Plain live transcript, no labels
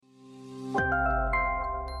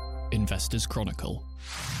Investors Chronicle.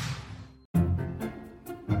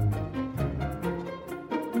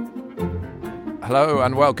 Hello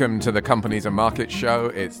and welcome to the Companies and Markets Show.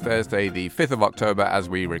 It's Thursday, the 5th of October as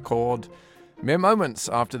we record. Mere moments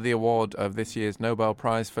after the award of this year's Nobel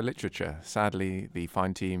Prize for Literature. Sadly, the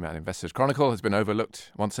fine team at Investors Chronicle has been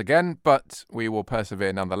overlooked once again, but we will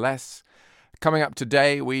persevere nonetheless. Coming up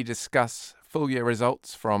today, we discuss full-year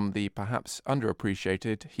results from the perhaps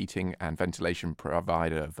underappreciated heating and ventilation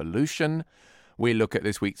provider Volution. We look at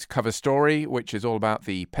this week's cover story, which is all about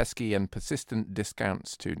the pesky and persistent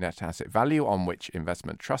discounts to net asset value on which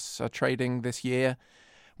investment trusts are trading this year.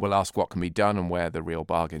 We'll ask what can be done and where the real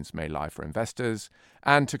bargains may lie for investors.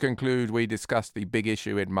 And to conclude, we discuss the big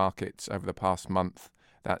issue in markets over the past month.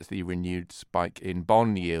 That's the renewed spike in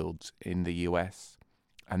bond yields in the US,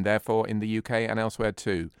 and therefore in the UK and elsewhere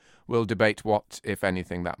too. We'll debate what, if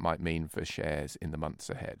anything, that might mean for shares in the months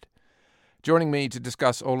ahead. Joining me to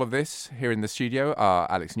discuss all of this here in the studio are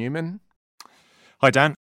Alex Newman. Hi,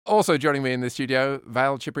 Dan. Also joining me in the studio,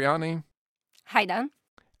 Val Cipriani. Hi, Dan.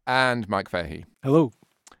 And Mike Fahey. Hello.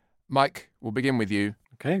 Mike, we'll begin with you.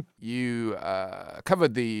 Okay. You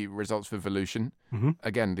covered the results for Volution. Mm-hmm.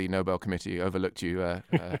 Again, the Nobel Committee overlooked you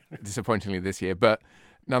disappointingly this year. But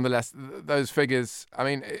nonetheless, those figures, I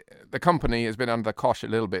mean, the company has been under the cosh a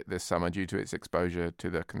little bit this summer due to its exposure to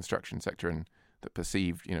the construction sector and the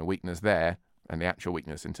perceived, weakness there and the actual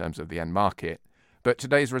weakness in terms of the end market. But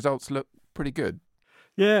today's results look pretty good.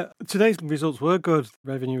 Yeah, today's results were good.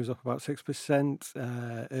 Revenue was up about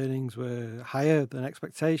 6%. Earnings were higher than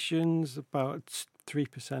expectations, about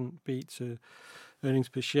 3% beat to earnings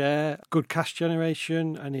per share. Good cash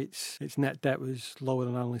generation, and its net debt was lower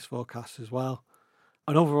than analyst forecasts as well.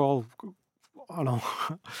 And overall,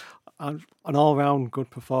 an all-round good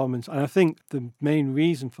performance. And I think the main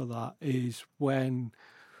reason for that is when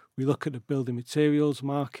we look at the building materials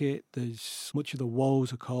market, there's much of the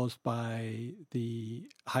woes are caused by the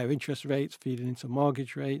higher interest rates feeding into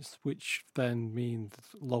mortgage rates, which then means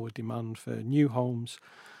lower demand for new homes.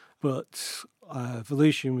 But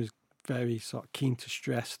Volution was very sort of keen to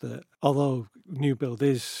stress that although new build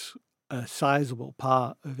is a sizable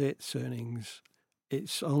part of its earnings,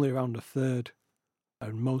 it's only around a third,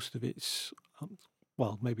 and most of its,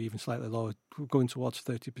 well, maybe even slightly lower, going towards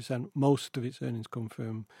 30%. Most of its earnings come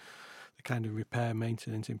from the kind of repair,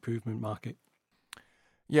 maintenance, improvement market.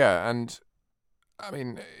 Yeah, and I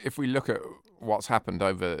mean, if we look at what's happened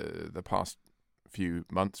over the past few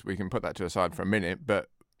months, we can put that to the side for a minute, but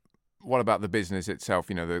what about the business itself,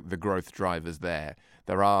 the growth drivers there?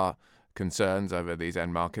 There are concerns over these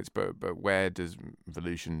end markets, but where does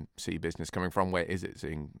Volution see business coming from? Where is it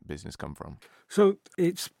seeing business come from? So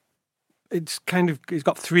it's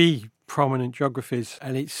got three prominent geographies,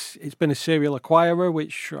 and it's been a serial acquirer,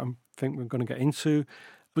 which I think we're going to get into.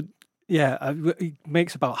 But yeah, it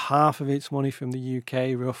makes about half of its money from the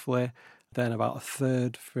UK, roughly, then about a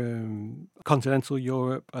third from continental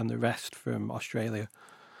Europe, and the rest from Australia.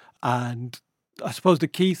 And I suppose the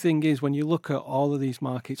key thing is when you look at all of these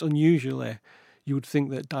markets, unusually, you would think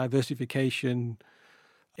that diversification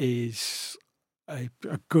is a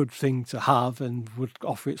good thing to have and would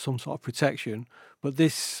offer it some sort of protection. But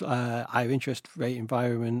this higher interest rate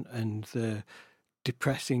environment and the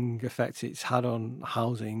depressing effect it's had on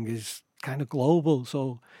housing is kind of global.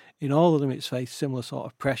 So in all of them, it's faced similar sort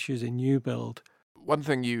of pressures in new build. One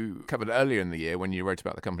thing you covered earlier in the year when you wrote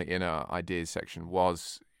about the company in our ideas section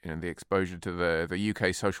was the exposure to the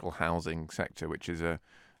UK social housing sector, which is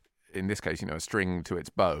in this case, a string to its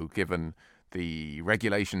bow, given the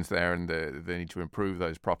regulations there and the need to improve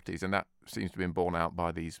those properties, and that seems to have been borne out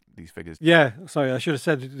by these figures. Yeah, sorry, I should have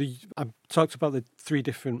said I talked about the three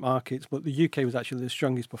different markets, but the UK was actually the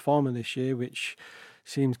strongest performer this year, which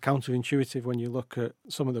seems counterintuitive when you look at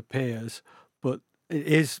some of the peers, but it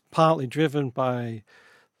is partly driven by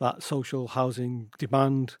that social housing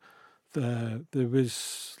demand. There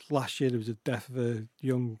was last year there was a death of a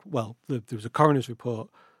there was a coroner's report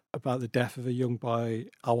about the death of a young boy,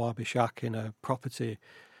 Awar Bishak, in a property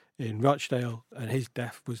in Rochdale, and his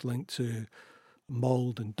death was linked to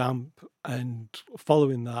mould and damp. And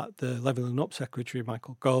following that, the Levelling Up Secretary,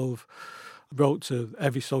 Michael Gove, wrote to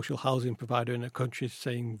every social housing provider in the country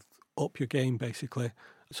saying, up your game, basically.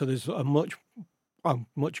 So there's a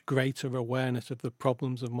much greater awareness of the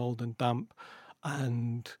problems of mould and damp,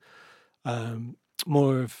 and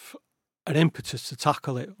more of an impetus to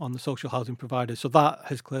tackle it on the social housing providers. So that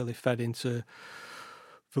has clearly fed into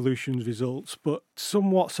Volution's results. But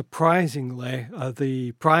somewhat surprisingly,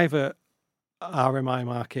 the private RMI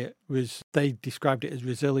market they described it as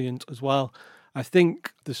resilient as well. I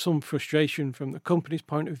think there's some frustration from the company's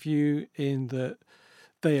point of view in that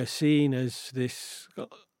they are seen as this.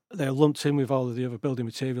 They're lumped in with all of the other building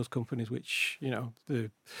materials companies, which,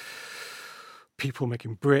 the people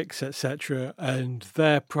making bricks, etc. And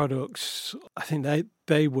their products, I think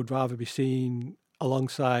they would rather be seen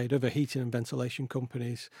alongside other heating and ventilation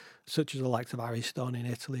companies, such as the likes of Ariston in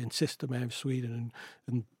Italy and Systemair of Sweden,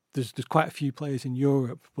 and there's quite a few players in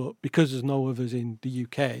Europe, but because there's no others in the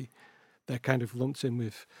UK, they're kind of lumped in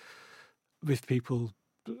with people,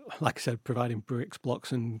 like I said, providing bricks,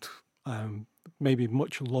 blocks, and maybe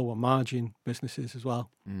much lower margin businesses as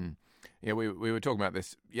well. Yeah, we were talking about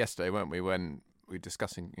this yesterday, weren't we, when we were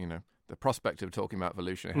discussing, the prospect of talking about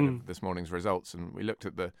Volution ahead of this morning's results, and we looked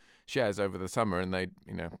at the shares over the summer, and they,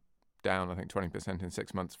 down, I think, 20% in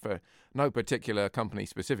 6 months for no particular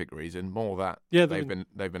company-specific reason, more that they've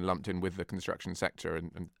been lumped in with the construction sector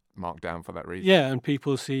and marked down for that reason. Yeah, and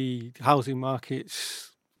people see housing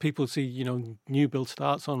markets, people see, new build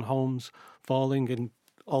starts on homes falling, and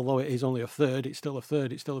although it is only a third, it's still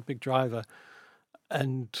a big driver.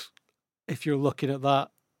 And if you're looking at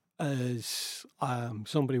that as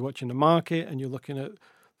somebody watching the market and you're looking at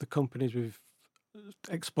the companies with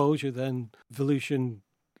exposure, then Volution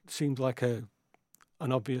seems like an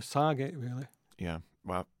obvious target, really. Yeah,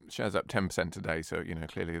 well, shares up 10% today, so,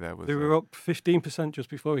 clearly there was... They were up 15% just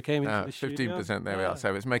before we came into this 15%, there we are.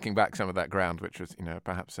 So it's making back some of that ground, which was,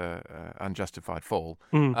 perhaps a unjustified fall.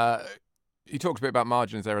 You talked a bit about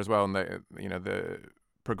margins there as well, and the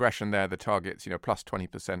progression there, the targets, plus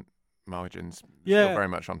 20% margins, still very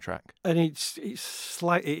much on track. And it's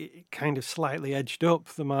kind of slightly edged up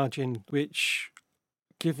the margin, which,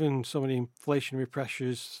 given some of the inflationary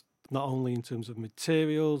pressures, not only in terms of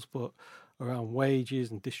materials but around wages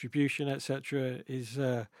and distribution, etc., is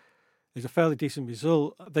a fairly decent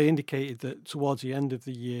result. They indicated that towards the end of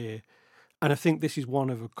the year, and I think this is one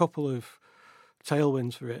of a couple of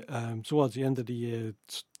tailwinds for it. Towards the end of the year,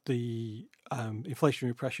 the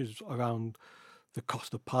inflationary pressures around the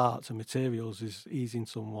cost of parts and materials is easing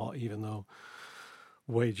somewhat, even though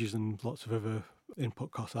wages and lots of other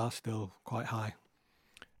input costs are still quite high.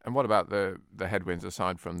 And what about the headwinds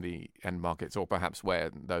aside from the end markets, or perhaps where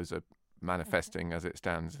those are manifesting as it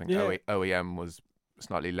stands? I think OEM was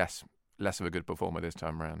slightly less of a good performer this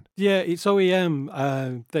time around. Yeah, it's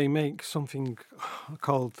OEM. They make something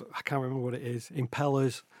called, I can't remember what it is,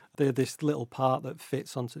 impellers. They're this little part that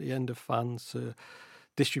fits onto the end of fans to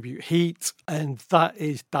distribute heat, and that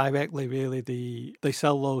is directly really they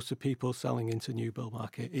sell those to people selling into new build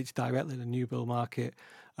market. It's directly the new build market,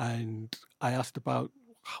 and I asked about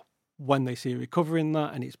when they see a recovery in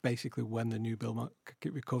that, and it's basically when the new build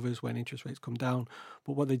market recovers, when interest rates come down.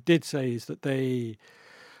 But what they did say is that they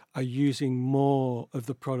are using more of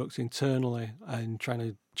the products internally and trying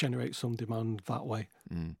to generate some demand that way.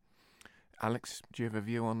 Alex, do you have a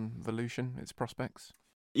view on Volution, its prospects?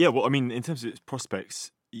 Yeah, well, I mean, in terms of its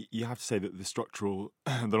prospects, you have to say that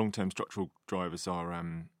the long-term structural drivers are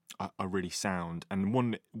really sound. And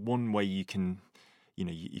one way you can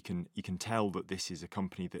tell that this is a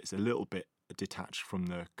company that's a little bit detached from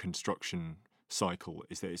the construction cycle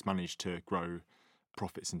is that it's managed to grow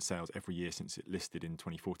profits and sales every year since it listed in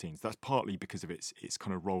 2014. So that's partly because of its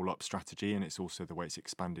kind of roll-up strategy, and it's also the way it's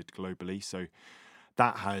expanded globally. So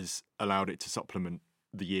that has allowed it to supplement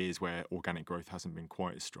the years where organic growth hasn't been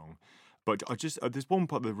quite as strong. But there's one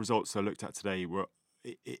part of the results I looked at today where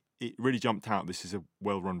it really jumped out. This is a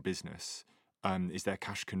well-run business. Is their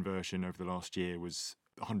cash conversion over the last year was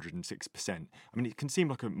 106%. I mean, it can seem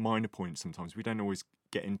like a minor point sometimes. We don't always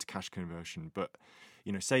get into cash conversion, but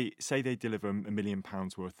say they deliver £1 million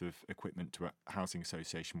worth of equipment to a housing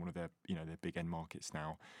association, one of their their big end markets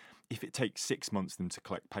now. If it takes 6 months for them to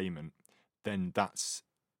collect payment, then that's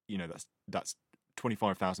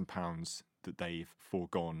 £25,000 that they've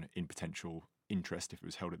foregone in potential interest if it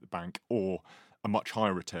was held at the bank, or a much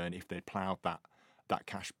higher return if they'd ploughed that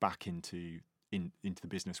cash back into the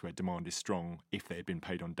business where demand is strong if they had been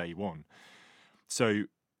paid on day one. So,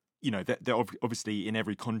 they're obviously in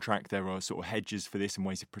every contract there are sort of hedges for this and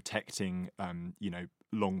ways of protecting,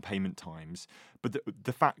 long payment times. But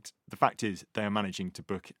the fact is they are managing to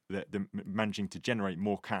they're managing to generate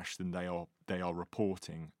more cash than they are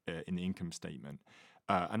reporting in the income statement,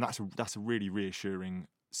 and that's a really reassuring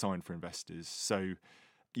sign for investors. So,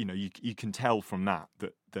 you can tell from that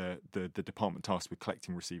the department tasked with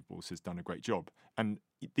collecting receivables has done a great job. And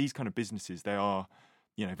these kind of businesses, they are,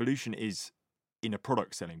 Volution is in a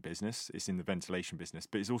product selling business, it's in the ventilation business,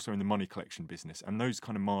 but it's also in the money collection business. And those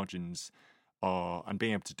kind of margins and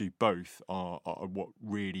being able to do both are what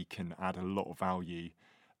really can add a lot of value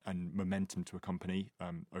and momentum to a company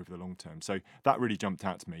over the long term. So that really jumped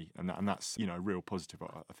out to me, and that's a real positive,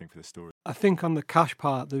 I think, for the story. I think on the cash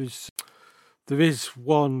part, there is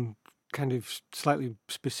one kind of slightly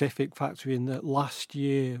specific factor in that last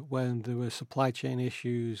year when there were supply chain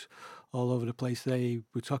issues all over the place, they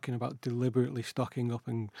were talking about deliberately stocking up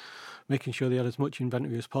and making sure they had as much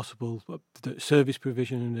inventory as possible. But the service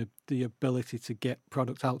provision and the ability to get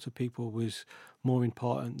product out to people was more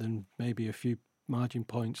important than maybe a few margin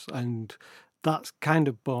points. And that's kind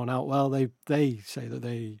of borne out well. They say that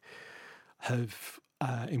they have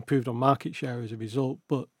improved on market share as a result,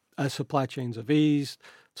 but as supply chains have eased,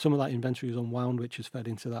 some of that inventory is unwound, which has fed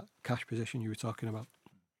into that cash position you were talking about.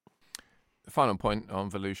 The final point on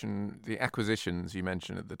Volution, the acquisitions you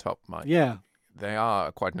mentioned at the top, Mike. Yeah. They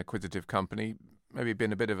are quite an acquisitive company. Maybe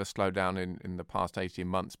been a bit of a slowdown in the past 18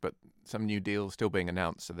 months, but some new deals still being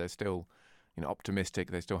announced, so they're still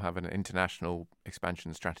optimistic. They still have an international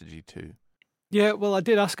expansion strategy too. Yeah, well, I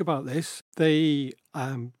did ask about this. They,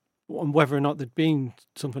 on whether or not there'd been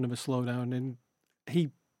something of a slowdown, and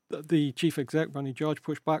the chief exec, Ronnie George,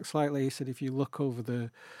 pushed back slightly. He said if you look over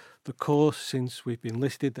the course since we've been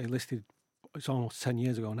listed, they listed, it's almost 10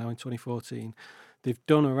 years ago now, in 2014, they've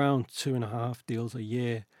done around 2.5 deals a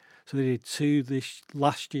year. So they did 2 this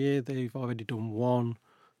last year. They've already done 1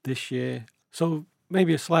 this year. So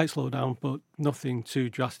maybe a slight slowdown, but nothing too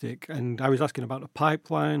drastic. And I was asking about the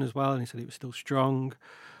pipeline as well, and he said it was still strong.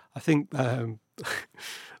 I think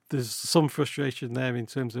there's some frustration there in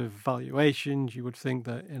terms of valuations. You would think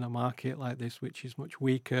that in a market like this, which is much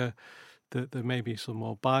weaker, that there may be some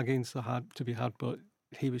more bargains to be had. But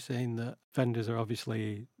he was saying that vendors are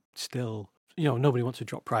obviously still, nobody wants to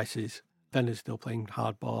drop prices. Vendors still playing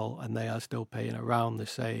hardball, and they are still paying around the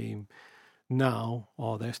same now,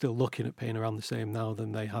 or they're still looking at paying around the same now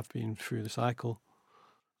than they have been through the cycle,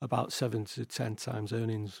 about 7 to 10 times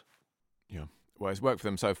earnings. Yeah, well, it's worked for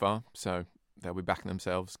them so far, so they'll be backing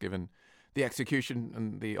themselves given the execution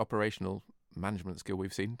and the operational management skill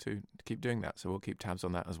we've seen to keep doing that. So we'll keep tabs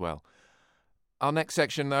on that as well. Our next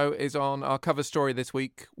section, though, is on our cover story this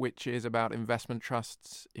week, which is about investment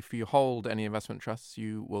trusts. If you hold any investment trusts,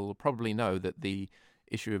 you will probably know that the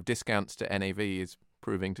issue of discounts to NAV is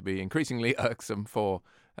proving to be increasingly irksome for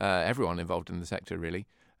everyone involved in the sector, really.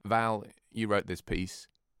 Val, you wrote this piece.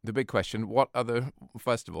 The big question: what are the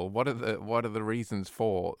reasons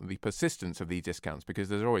for the persistence of these discounts? Because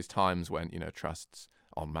there's always times when trusts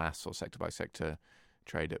en masse or sector by sector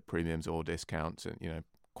trade at premiums or discounts, and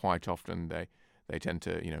quite often they tend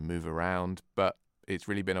to move around. But it's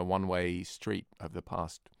really been a one-way street over the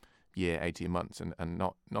past year, 18 months, and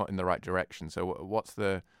not in the right direction. So what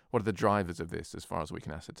are the drivers of this, as far as we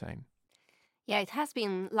can ascertain? Yeah, it has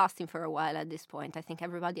been lasting for a while at this point. I think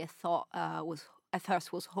everybody at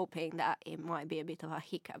first was hoping that it might be a bit of a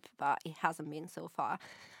hiccup, but it hasn't been so far.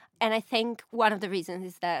 And I think one of the reasons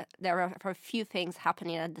is that there are a few things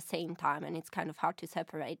happening at the same time, and it's kind of hard to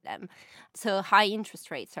separate them. So high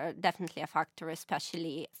interest rates are definitely a factor,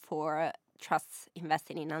 especially for trusts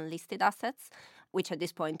investing in unlisted assets, which at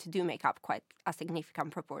this point do make up quite a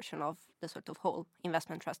significant proportion of the sort of whole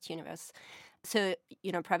investment trust universe. So,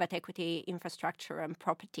 private equity, infrastructure and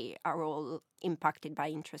property are all impacted by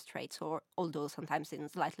interest rates, or although sometimes in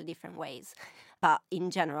slightly different ways. But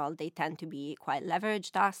in general, they tend to be quite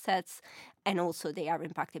leveraged assets, and also they are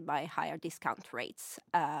impacted by higher discount rates,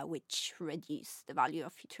 which reduce the value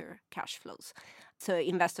of future cash flows. So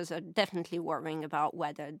investors are definitely worrying about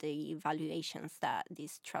whether the valuations that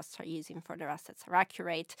these trusts are using for their assets are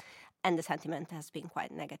accurate, and the sentiment has been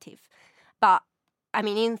quite negative. But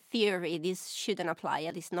in theory, this shouldn't apply,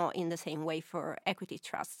 at least not in the same way for equity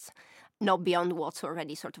trusts, not beyond what's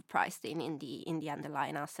already sort of priced in the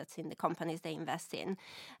underlying assets in the companies they invest in.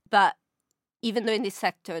 But even though in this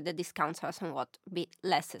sector the discounts are somewhat a bit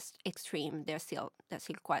less extreme, they're still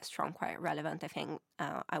quite strong, quite relevant. I think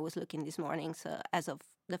I was looking this morning, so as of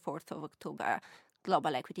the 4th of October,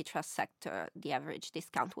 global equity trust sector, the average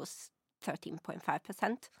discount was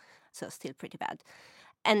 13.5%, so still pretty bad.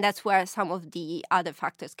 And that's where some of the other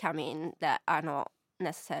factors come in that are not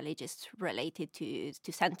necessarily just related to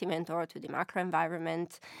sentiment or to the macro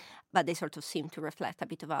environment, but they sort of seem to reflect a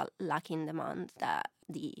bit of a lack in demand that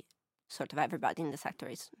the sort of everybody in the sector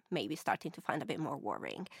is maybe starting to find a bit more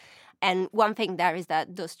worrying. And one thing there is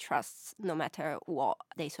that those trusts, no matter what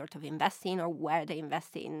they sort of invest in or where they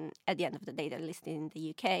invest in, at the end of the day, they're listed in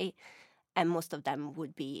the UK, and most of them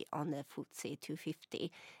would be on the FTSE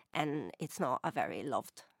 250, and it's not a very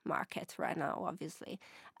loved market right now, obviously.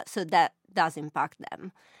 So that does impact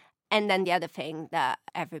them. And then the other thing that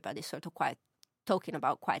everybody's sort of quite talking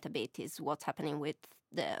about quite a bit is what's happening with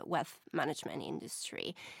the wealth management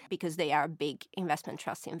industry, because they are big investment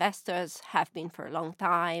trust investors, have been for a long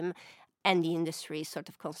time, and the industry is sort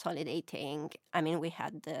of consolidating. I mean, we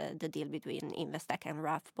had the deal between Investec and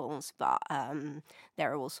Rathbones, but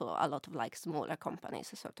there are also a lot of like smaller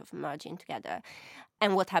companies sort of merging together.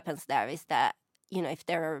 And what happens there is that, you know, if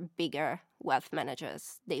there are bigger wealth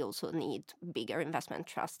managers, they also need bigger investment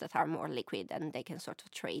trusts that are more liquid and they can sort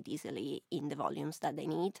of trade easily in the volumes that they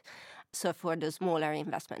need. So for the smaller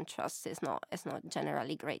investment trusts, it's not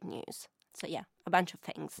generally great news. So yeah, a bunch of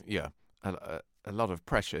things. Yeah, a lot of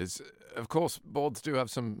pressures. Of course, boards do have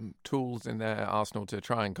some tools in their arsenal to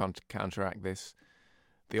try and counteract this.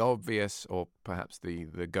 The obvious, or perhaps the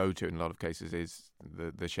go-to in a lot of cases, is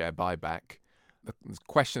the share buyback. There's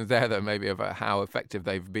questions there, though, maybe about how effective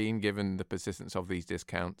they've been given the persistence of these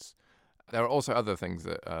discounts. There are also other things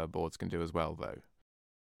that boards can do as well, though.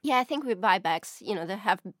 Yeah, I think with buybacks, you know, there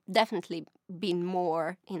have definitely been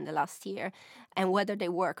more in the last year. And whether they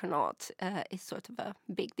work or not is sort of a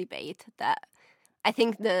big debate. That I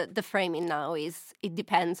think the framing now is it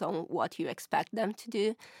depends on what you expect them to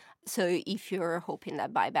do. So if you're hoping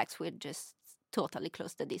that buybacks will just totally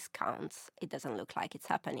close the discounts, it doesn't look like it's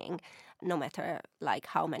happening, no matter like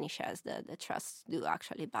how many shares the trusts do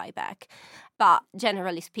actually buy back. But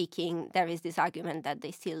generally speaking, there is this argument that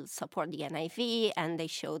they still support the NAV and they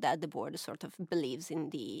show that the board sort of believes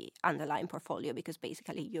in the underlying portfolio, because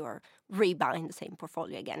basically you're rebuying the same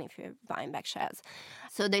portfolio again if you're buying back shares.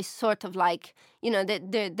 So they sort of like, you know,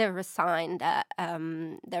 they're resigned that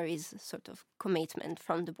there is sort of commitment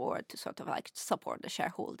from the board to sort of like support the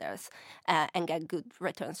shareholders and get good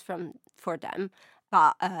returns for them.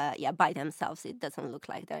 But yeah, by themselves, it doesn't look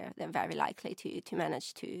like they're very likely to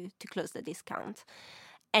manage to close the discount.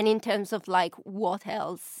 And in terms of like what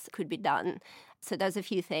else could be done, so there's a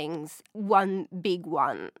few things. One big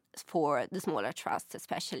one for the smaller trusts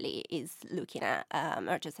especially is looking at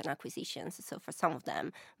mergers and acquisitions. So for some of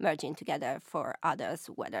them, merging together, for others,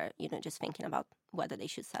 whether, you know, just thinking about whether they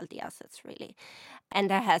should sell the assets really. And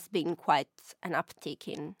there has been quite an uptick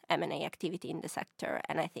in M&A activity in the sector,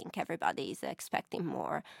 and I think everybody is expecting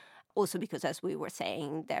more. Also because, as we were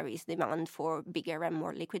saying, there is demand for bigger and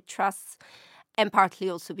more liquid trusts, and partly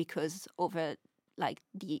also because over like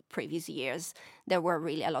the previous years, there were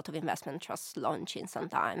really a lot of investment trusts launching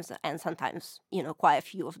sometimes, and sometimes, you know, quite a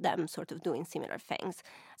few of them sort of doing similar things.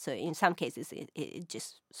 So in some cases, it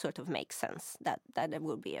just sort of makes sense that there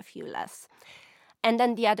will be a few less. And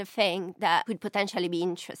then the other thing that could potentially be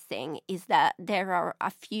interesting is that there are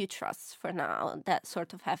a few trusts for now that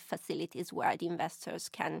sort of have facilities where the investors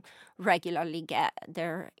can regularly get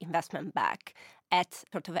their investment back at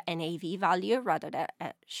sort of NAV value rather than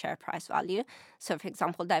at share price value. So, for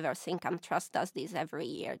example, Diverse Income Trust does this every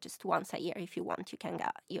year, just once a year. If you want, you can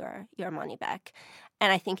get your money back.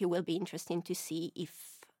 And I think it will be interesting to see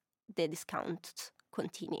if the discounts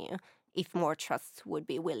continue, if more trusts would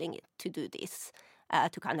be willing to do this,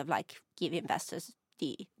 to kind of like give investors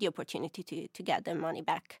the opportunity to get their money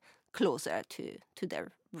back closer to the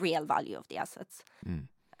real value of the assets.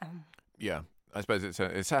 Yeah, I suppose it's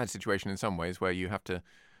a sad situation in some ways where you have to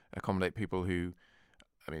accommodate people who,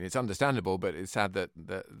 I mean, it's understandable, but it's sad that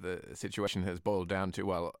the situation has boiled down to,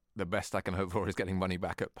 well, the best I can hope for is getting money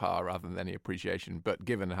back at par rather than any appreciation. But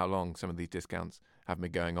given how long some of these discounts have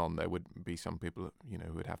been going on, there would be some people, you know,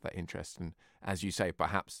 who would have that interest. And as you say,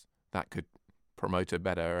 perhaps that could promote a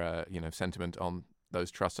better, sentiment on those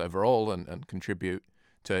trusts overall and contribute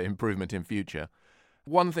to improvement in future.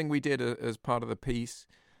 One thing we did as part of the piece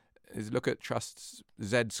is look at trusts'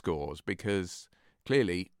 Z scores, because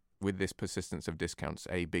clearly with this persistence of discounts,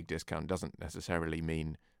 a big discount doesn't necessarily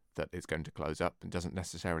mean that it's going to close up. It doesn't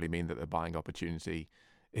necessarily mean that the buying opportunity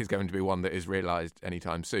is going to be one that is realised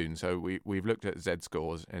anytime soon. So we've looked at Z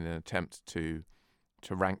scores in an attempt to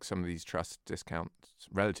rank some of these trust discounts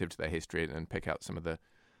relative to their history and pick out some of the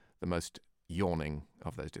most yawning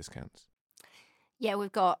of those discounts. Yeah,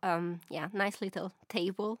 we've got nice little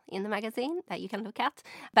table in the magazine that you can look at.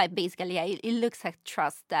 But basically, it looks at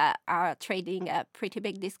trusts that are trading at pretty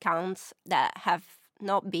big discounts, that have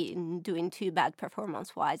not been doing too bad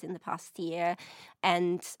performance-wise in the past year,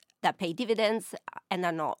 and that pay dividends and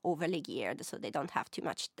are not overly geared, so they don't have too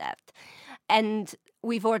much debt. And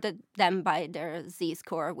we've ordered them by their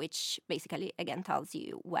Z-score, which basically, again, tells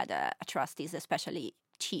you whether a trust is especially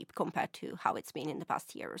cheap compared to how it's been in the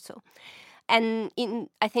past year or so. And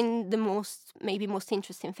I think the most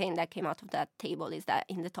interesting thing that came out of that table is that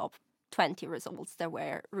in the top 20 results, there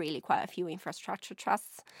were really quite a few infrastructure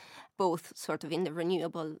trusts, both sort of in the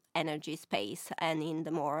renewable energy space and in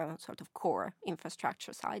the more sort of core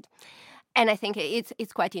infrastructure side. And I think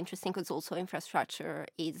it's quite interesting because also infrastructure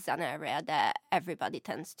is an area that everybody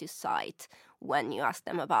tends to cite when you ask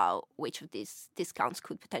them about which of these discounts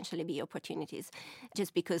could potentially be opportunities,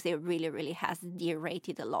 just because it really, really has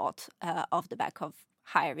derated a lot off the back of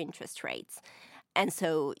higher interest rates. And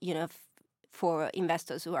so, for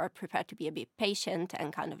investors who are prepared to be a bit patient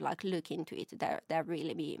and kind of like look into it, there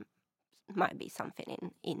really might be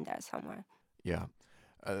something in there somewhere. Yeah.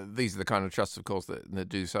 These are the kind of trusts, of course, that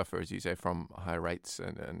do suffer, as you say, from high rates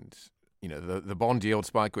and the bond yield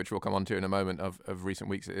spike, which we'll come on to in a moment, of recent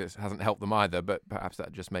weeks, it hasn't helped them either. But perhaps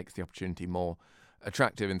that just makes the opportunity more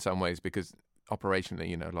attractive in some ways, because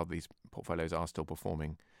operationally, a lot of these portfolios are still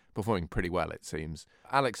performing pretty well, it seems.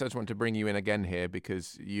 Alex, I just want to bring you in again here,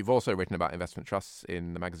 because you've also written about investment trusts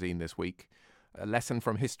in the magazine this week. A lesson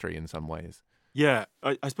from history in some ways. Yeah,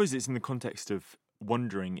 I suppose it's in the context of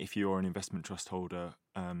wondering if you're an investment trust holder,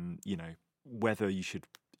 whether you should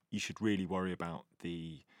really worry about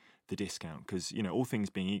the discount, because all things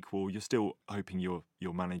being equal, you're still hoping your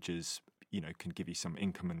managers can give you some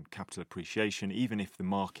income and capital appreciation, even if the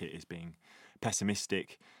market is being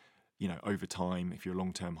pessimistic. Over time, if you're a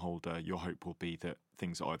long-term holder, your hope will be that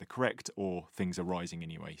things are either correct or things are rising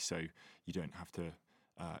anyway. So you don't have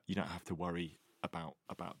to worry about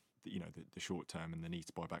the short term and the need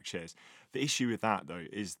to buy back shares. The issue with that, though,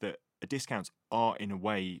 is that discounts are in a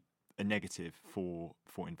way a negative for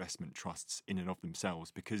investment trusts in and of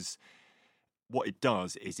themselves, because what it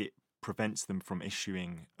does is it prevents them from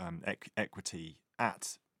issuing equity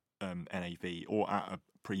at NAV or at a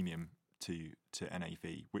premium to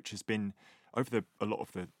NAV, which has been over a lot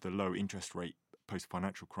of the low interest rate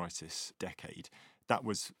post-financial crisis decade. That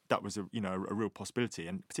was a real possibility,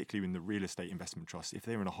 and particularly in the real estate investment trust, if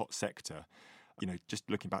they're in a hot sector, just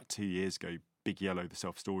looking back 2 years ago, Big Yellow, the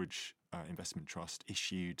self-storage investment trust,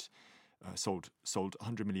 sold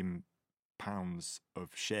 £100 million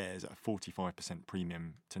of shares at a 45%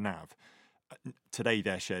 premium to NAV. Today,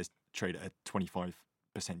 their shares trade at a 25%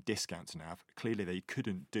 discount to NAV. Clearly, they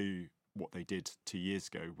couldn't do what they did 2 years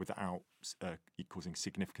ago without causing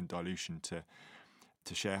significant dilution to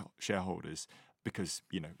shareholders. Because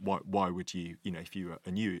why would you if you were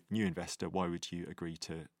a new investor, why would you agree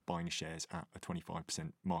to buying shares at a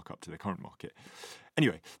 25% markup to the current market?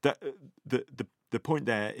 Anyway, the point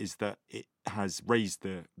there is that it has raised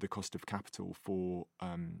the cost of capital for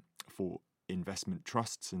investment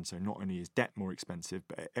trusts, and so not only is debt more expensive,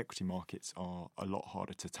 but equity markets are a lot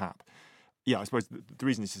harder to tap. Yeah, I suppose the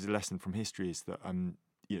reason this is a lesson from history is that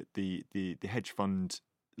the hedge fund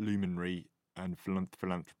luminary and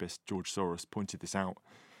philanthropist George Soros pointed this out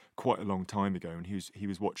quite a long time ago, and he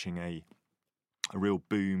was watching a real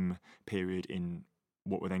boom period in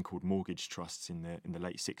what were then called mortgage trusts in the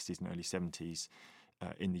late 60s and early 70s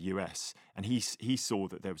in the US, and he saw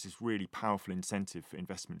that there was this really powerful incentive for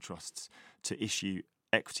investment trusts to issue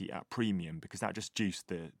equity at premium, because that just juiced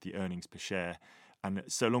the earnings per share, and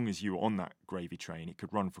so long as you were on that gravy train, it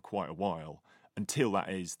could run for quite a while, until that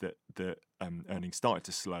is that the earnings started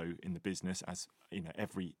to slow in the business, as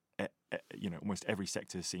almost every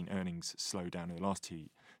sector has seen earnings slow down in the last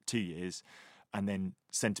two years, and then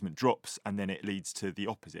sentiment drops, and then it leads to the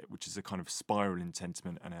opposite, which is a kind of spiral in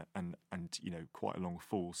sentiment and quite a long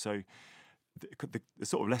fall. So the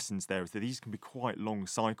sort of lessons there is that these can be quite long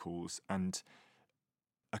cycles, and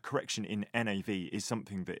a correction in NAV is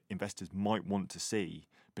something that investors might want to see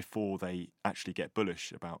before they actually get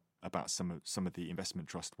bullish about some of the investment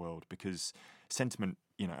trust world, because sentiment,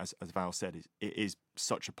 as Val said, it is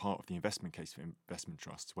such a part of the investment case for investment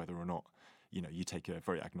trusts, whether or not you take a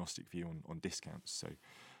very agnostic view on discounts. So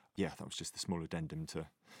yeah, that was just the small addendum to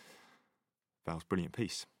Val's brilliant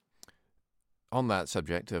piece. On that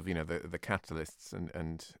subject of the catalysts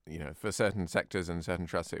and for certain sectors and certain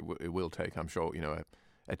trusts, it will take, I'm sure,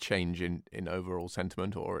 a change in overall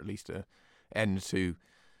sentiment, or at least a end to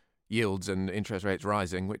yields and interest rates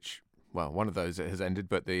rising, which, well, one of those has ended,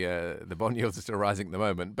 but the bond yields are still rising at the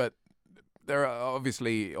moment. But there are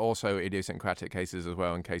obviously also idiosyncratic cases as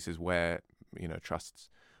well, and cases where trusts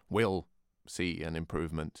will see an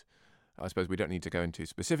improvement. I suppose we don't need to go into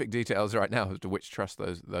specific details right now as to which trust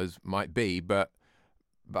those might be, but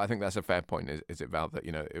I think that's a fair point, is it, Val, that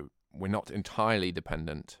we're not entirely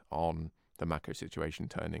dependent on the macro situation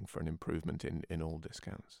turning for an improvement in all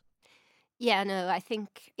discounts. Yeah, no, I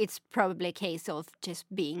think it's probably a case of just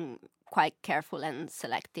being quite careful and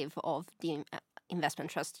selective of the investment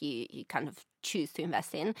trust you kind of choose to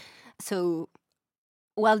invest in. So,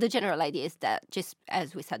 well, the general idea is that, just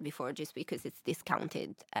as we said before, just because it's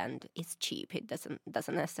discounted and it's cheap, it doesn't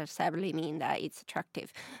necessarily mean that it's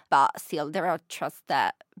attractive. But still, there are trusts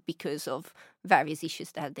that, because of various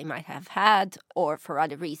issues that they might have had, or for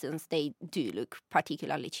other reasons, they do look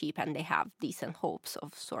particularly cheap and they have decent hopes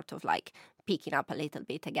of sort of like picking up a little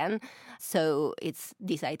bit again. So it's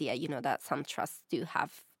this idea, that some trusts do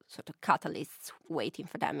have sort of catalysts waiting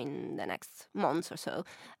for them in the next months or so.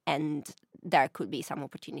 And there could be some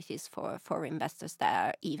opportunities for investors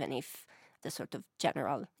there, even if the sort of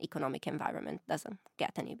general economic environment doesn't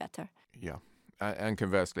get any better. Yeah. And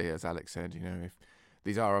conversely, as Alex said, if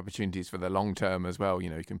these are opportunities for the long term as well, you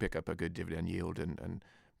can pick up a good dividend yield and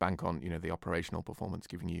bank on, the operational performance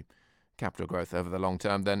giving you capital growth over the long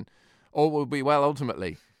term, then all will be well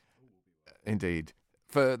ultimately. Indeed.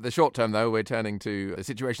 For the short term, though, we're turning to a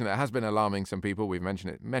situation that has been alarming some people. We've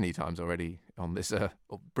mentioned it many times already on this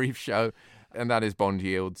brief show, and that is bond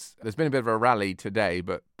yields. There's been a bit of a rally today,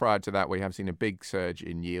 but prior to that, we have seen a big surge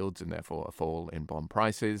in yields and therefore a fall in bond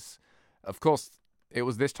prices. Of course, it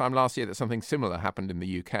was this time last year that something similar happened in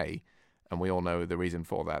the UK, and we all know the reason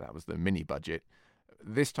for that. That was the mini budget.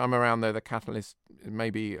 This time around, though, the catalyst may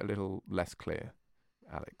be a little less clear.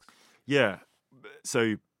 Alex? Yeah.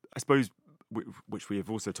 So I suppose, which we have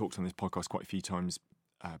also talked on this podcast quite a few times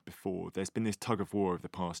before, there's been this tug of war of the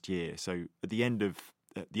past year. So at the end of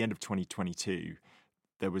 2022,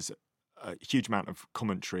 there was a huge amount of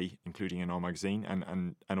commentary, including in our magazine,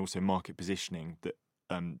 and also market positioning that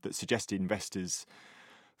suggested investors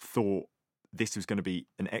thought this was going to be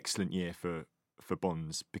an excellent year for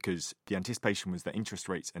bonds, because the anticipation was that interest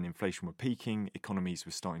rates and inflation were peaking, economies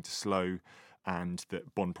were starting to slow, and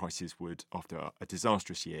that bond prices would, after a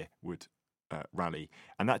disastrous year, would rally.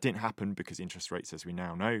 And that didn't happen because interest rates, as we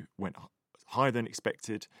now know, went higher than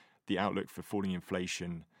expected. The outlook for falling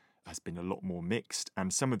inflation has been a lot more mixed,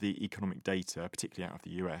 and some of the economic data, particularly out of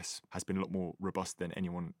the US, has been a lot more robust than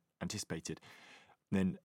anyone anticipated. And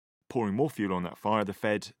then pouring more fuel on that fire, the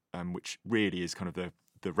Fed, which really is kind of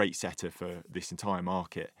the rate setter for this entire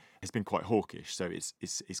market, has been quite hawkish. So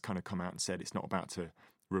it's kind of come out and said it's not about to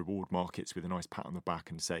reward markets with a nice pat on the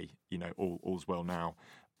back and say, all's well now,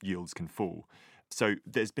 yields can fall. So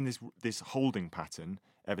there's been this holding pattern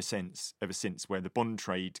ever since where the bond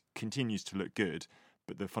trade continues to look good,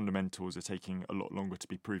 but the fundamentals are taking a lot longer to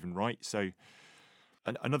be proven right. So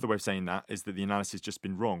another way of saying that is that the analysis has just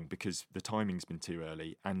been wrong because the timing's been too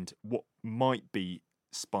early, and what might be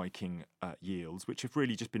spiking yields, which have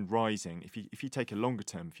really just been rising. If you take a longer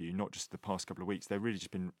term view, not just the past couple of weeks, they've really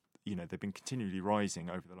just been, they've been continually rising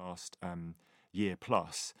over the last year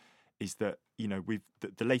plus. Is that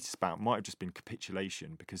the latest bout might have just been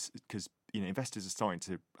capitulation because investors are starting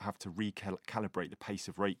to have to recalibrate the pace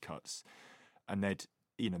of rate cuts, and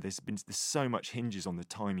there's so much hinges on the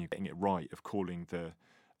timing of getting it right, of calling the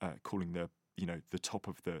top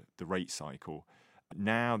of the rate cycle.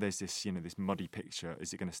 Now there's this this muddy picture. Are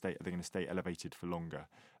they going to stay elevated for longer?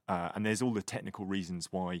 And there's all the technical reasons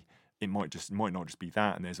why it might not just be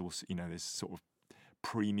that. And there's also there's sort of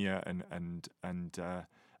premia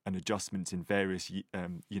and adjustments in various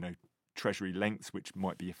treasury lengths which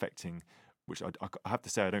might be affecting. Which I have to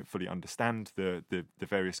say I don't fully understand the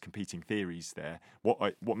various competing theories there.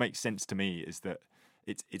 What makes sense to me is that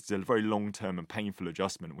it's a very long term and painful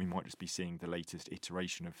adjustment. We might just be seeing the latest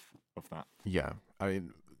iteration of that. Yeah, I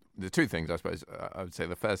mean, the two things I suppose I would say.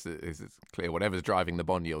 The first is it's clear whatever's driving the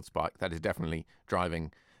bond yield spike, that is definitely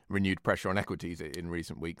driving renewed pressure on equities in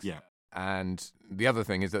recent weeks. Yeah, and the other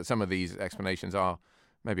thing is that some of these explanations are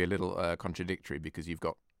maybe a little contradictory because you've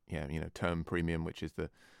got term premium, which is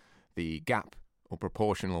the gap or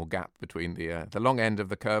proportional gap between the long end of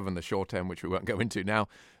the curve and the short end, which we won't go into now.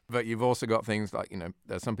 But you've also got things like,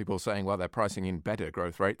 there's some people saying, well, they're pricing in better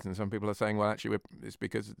growth rates. And some people are saying, well, actually, it's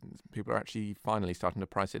because people are actually finally starting to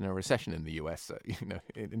price in a recession in the US. So,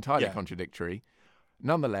 entirely contradictory.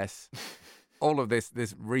 Nonetheless, all of this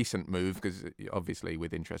recent move, because obviously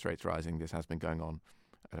with interest rates rising, this has been going on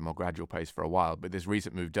at a more gradual pace for a while. But this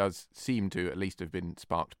recent move does seem to at least have been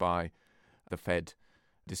sparked by the Fed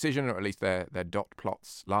decision, or at least their dot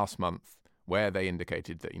plots last month, where they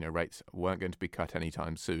indicated that rates weren't going to be cut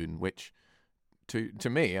anytime soon, which to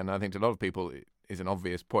me, and I think to a lot of people, is an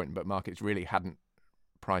obvious point, but markets really hadn't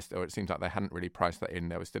priced, or it seems like they hadn't really priced that in.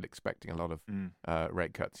 They were still expecting a lot of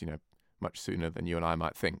rate cuts, much sooner than you and I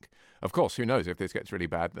might think. Of course, who knows, if this gets really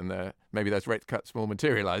bad, then maybe those rate cuts will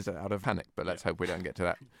materialise out of panic, but let's hope we don't get to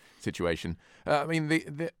that situation. I mean,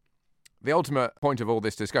 the ultimate point of all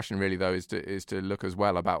this discussion really, though, is to look as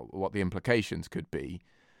well about what the implications could be.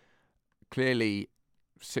 Clearly,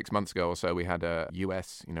 6 months ago or so, we had a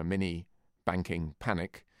US, mini banking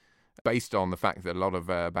panic based on the fact that a lot of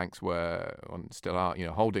banks were, and still are,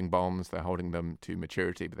 holding bonds. They're holding them to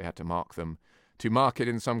maturity, but they had to mark them to market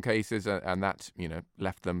in some cases, and that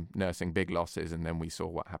left them nursing big losses. And then we saw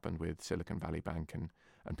what happened with Silicon Valley Bank and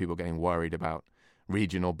people getting worried about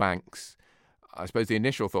regional banks. I suppose the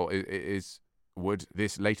initial thought is would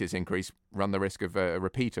this latest increase run the risk of a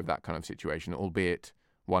repeat of that kind of situation, albeit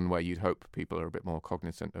one where you'd hope people are a bit more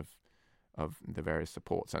cognizant of the various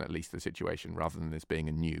supports and at least the situation, rather than this being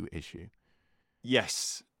a new issue?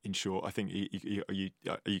 Yes, in short, I think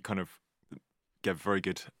you kind of get a very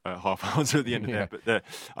good half answer at the end of there. But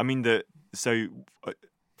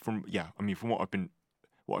from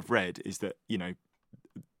what I've read is that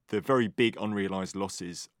the very big unrealised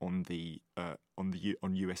losses on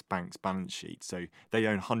US banks' balance sheet. So they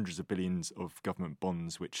own hundreds of billions of government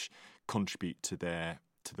bonds, which contribute to the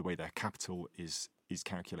way their capital is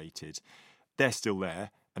calculated. They're still there,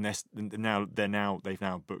 and they've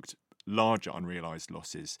now booked larger unrealised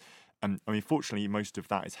losses. Fortunately, most of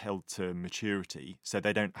that is held to maturity, so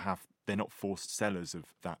they're not forced sellers of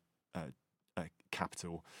that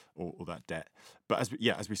capital or that debt. But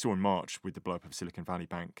as we saw in March with the blow-up of Silicon Valley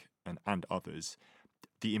Bank and others,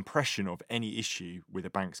 the impression of any issue with a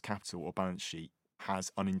bank's capital or balance sheet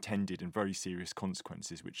has unintended and very serious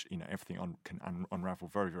consequences, which everything can unravel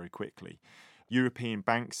very, very quickly. European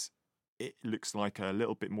banks, it looks like a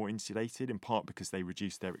little bit more insulated, in part because they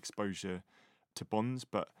reduced their exposure to bonds.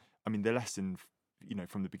 But the lesson,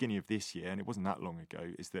 from the beginning of this year, and it wasn't that long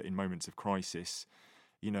ago, is that in moments of crisis,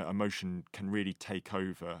 emotion can really take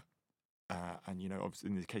over. Obviously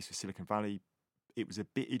in the case of Silicon Valley, it was a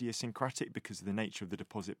bit idiosyncratic because of the nature of the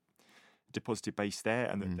deposited base there,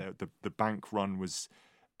 and the bank run was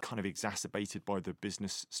kind of exacerbated by the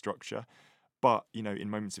business structure. But in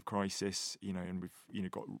moments of crisis, and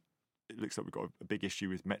we've got. It looks like we've got a big issue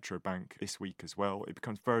with Metro Bank this week as well. It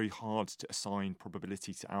becomes very hard to assign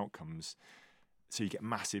probability to outcomes, so you get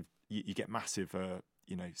massive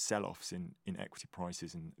sell-offs in equity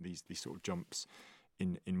prices and these sort of jumps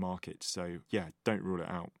in markets. So don't rule it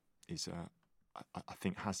out is I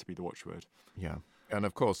think has to be the watchword. Yeah, and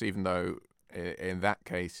of course, even though in that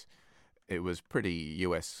case it was pretty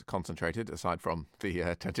US concentrated, aside from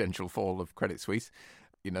the tangential fall of Credit Suisse.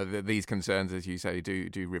 These concerns, as you say,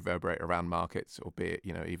 do reverberate around markets, albeit,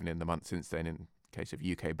 even in the months since then, in case of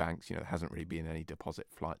UK banks, there hasn't really been any deposit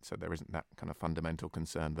flight, so there isn't that kind of fundamental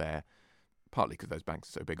concern there, partly because those banks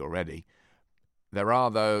are so big already. There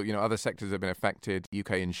are, though, other sectors that have been affected.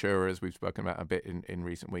 UK insurers, we've spoken about a bit in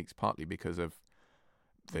recent weeks, partly because of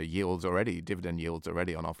the dividend yields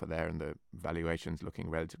already on offer there, and the valuations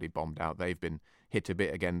looking relatively bombed out. They've been hit a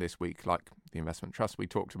bit again this week, like the investment trust we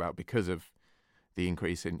talked about, because of the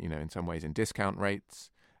increase in some ways in discount rates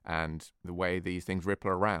and the way these things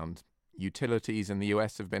ripple around. Utilities in the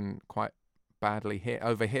US have been quite badly hit.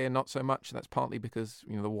 Over here, not so much. That's partly because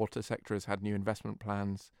the water sector has had new investment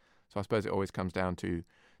plans. So I suppose it always comes down to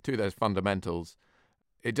those fundamentals.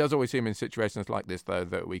 It does always seem in situations like this, though,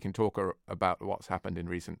 that we can talk about what's happened in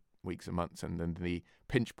recent weeks and months, and then the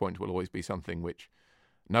pinch point will always be something which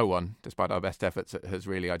no one, despite our best efforts, has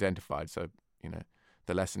really identified. So,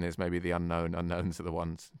 the lesson is maybe the unknowns are the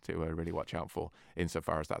ones to really watch out for,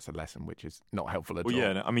 insofar as that's a lesson which is not helpful at all.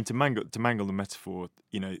 Well, yeah, to mangle the metaphor,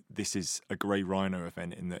 this is a grey rhino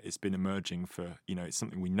event in that it's been emerging for, it's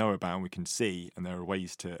something we know about and we can see, and there are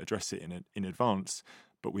ways to address it in advance,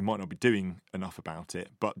 but we might not be doing enough about it.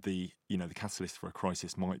 But the catalyst for a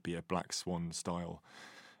crisis might be a black swan style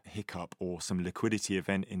hiccup or some liquidity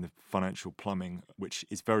event in the financial plumbing, which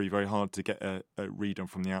is very, very hard to get a read on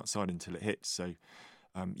from the outside until it hits. So,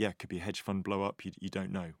 it could be a hedge fund blow up. You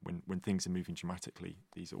don't know when things are moving dramatically.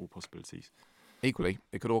 These are all possibilities. Equally,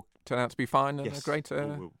 it could all turn out to be fine and a great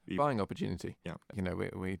buying opportunity. Yeah,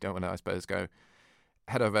 we don't want to, I suppose, go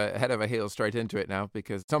head over heels straight into it now,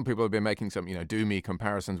 because some people have been making some doomy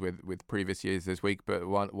comparisons with previous years this week. But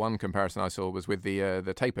one comparison I saw was with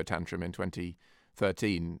the taper tantrum in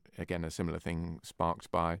 2013. Again, a similar thing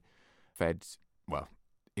sparked by Fed's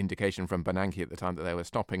indication from Bernanke at the time that they were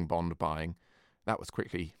stopping bond buying. That was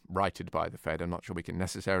quickly righted by the Fed. I'm not sure we can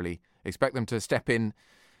necessarily expect them to step in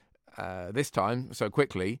this time so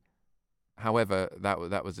quickly. However,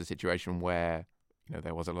 that was a situation where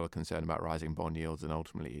there was a lot of concern about rising bond yields, and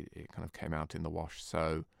ultimately it kind of came out in the wash.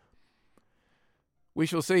 So we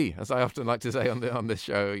shall see. As I often like to say on this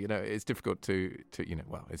show, it's difficult to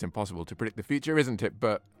it's impossible to predict the future, isn't it?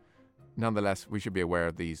 But nonetheless, we should be aware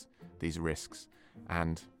of these risks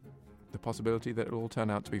and the possibility that it will all turn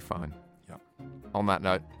out to be fine. On that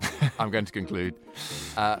note, I'm going to conclude.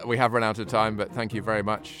 We have run out of time, but thank you very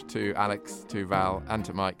much to Alex, to Val, and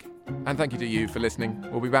to Mike. And thank you to you for listening.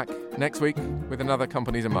 We'll be back next week with another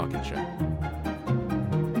Companies and Markets show.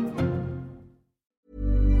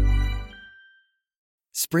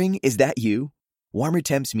 Spring, is that you? Warmer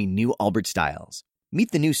temps mean new Allbirds styles.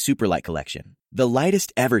 Meet the new Superlight collection, the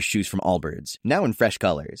lightest ever shoes from Allbirds, now in fresh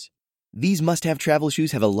colors. These must-have travel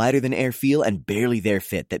shoes have a lighter-than-air feel and barely-there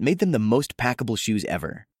fit that made them the most packable shoes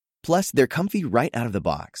ever. Plus, they're comfy right out of the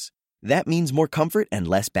box. That means more comfort and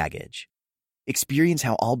less baggage. Experience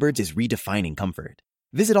how Allbirds is redefining comfort.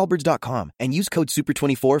 Visit allbirds.com and use code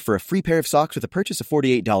SUPER24 for a free pair of socks with a purchase of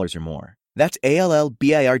 $48 or more. That's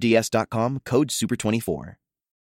ALLBIRDS.com, code SUPER24.